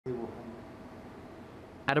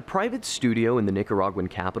At a private studio in the Nicaraguan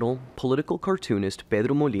capital, political cartoonist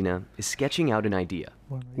Pedro Molina is sketching out an idea.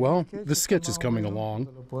 Well, the sketch is coming along.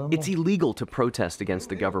 It's illegal to protest against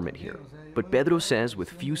the government here, but Pedro says with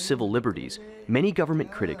few civil liberties, many government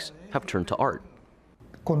critics have turned to art.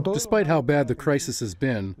 Despite how bad the crisis has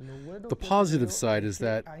been, the positive side is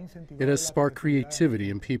that it has sparked creativity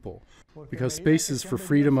in people, because spaces for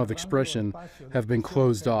freedom of expression have been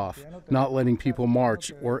closed off, not letting people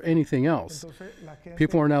march or anything else.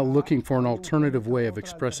 People are now looking for an alternative way of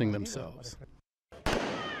expressing themselves.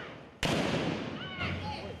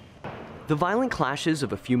 The violent clashes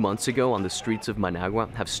of a few months ago on the streets of Managua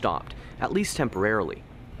have stopped, at least temporarily.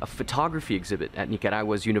 A photography exhibit at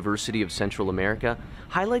Nicaragua's University of Central America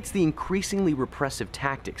highlights the increasingly repressive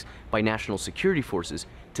tactics by national security forces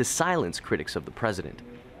to silence critics of the president.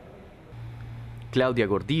 Claudia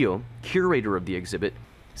Gordillo, curator of the exhibit,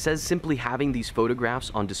 says simply having these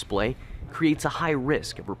photographs on display creates a high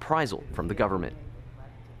risk of reprisal from the government.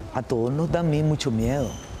 A todos nos da mucho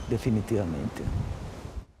miedo, definitivamente.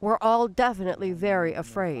 We're all definitely very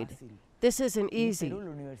afraid. This isn't easy,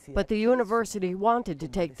 but the university wanted to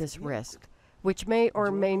take this risk, which may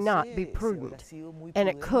or may not be prudent, and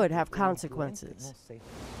it could have consequences.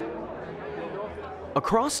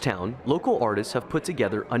 Across town, local artists have put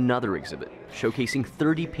together another exhibit showcasing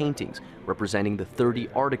 30 paintings representing the 30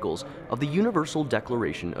 articles of the Universal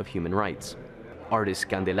Declaration of Human Rights. Artist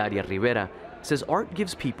Candelaria Rivera says art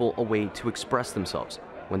gives people a way to express themselves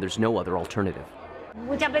when there's no other alternative.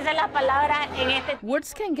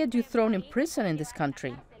 Words can get you thrown in prison in this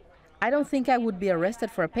country. I don't think I would be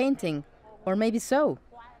arrested for a painting, or maybe so,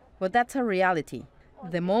 but that's a reality.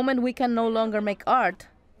 The moment we can no longer make art,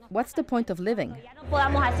 what's the point of living?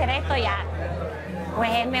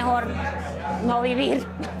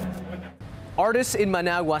 Artists in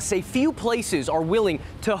Managua say few places are willing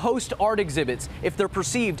to host art exhibits if they're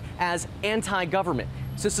perceived as anti-government.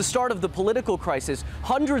 Since the start of the political crisis,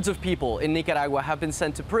 hundreds of people in Nicaragua have been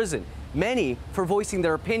sent to prison, many for voicing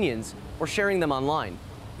their opinions or sharing them online.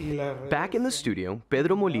 Back in the studio,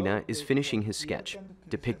 Pedro Molina is finishing his sketch,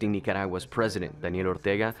 depicting Nicaragua's President Daniel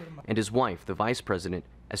Ortega and his wife, the Vice President,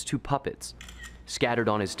 as two puppets. Scattered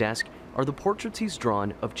on his desk are the portraits he's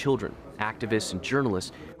drawn of children, activists, and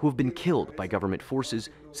journalists who have been killed by government forces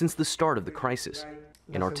since the start of the crisis.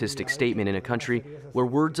 An artistic statement in a country where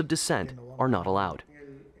words of dissent are not allowed.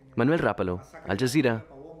 Manuel Rapalo, Al Jazeera,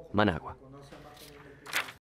 Managua.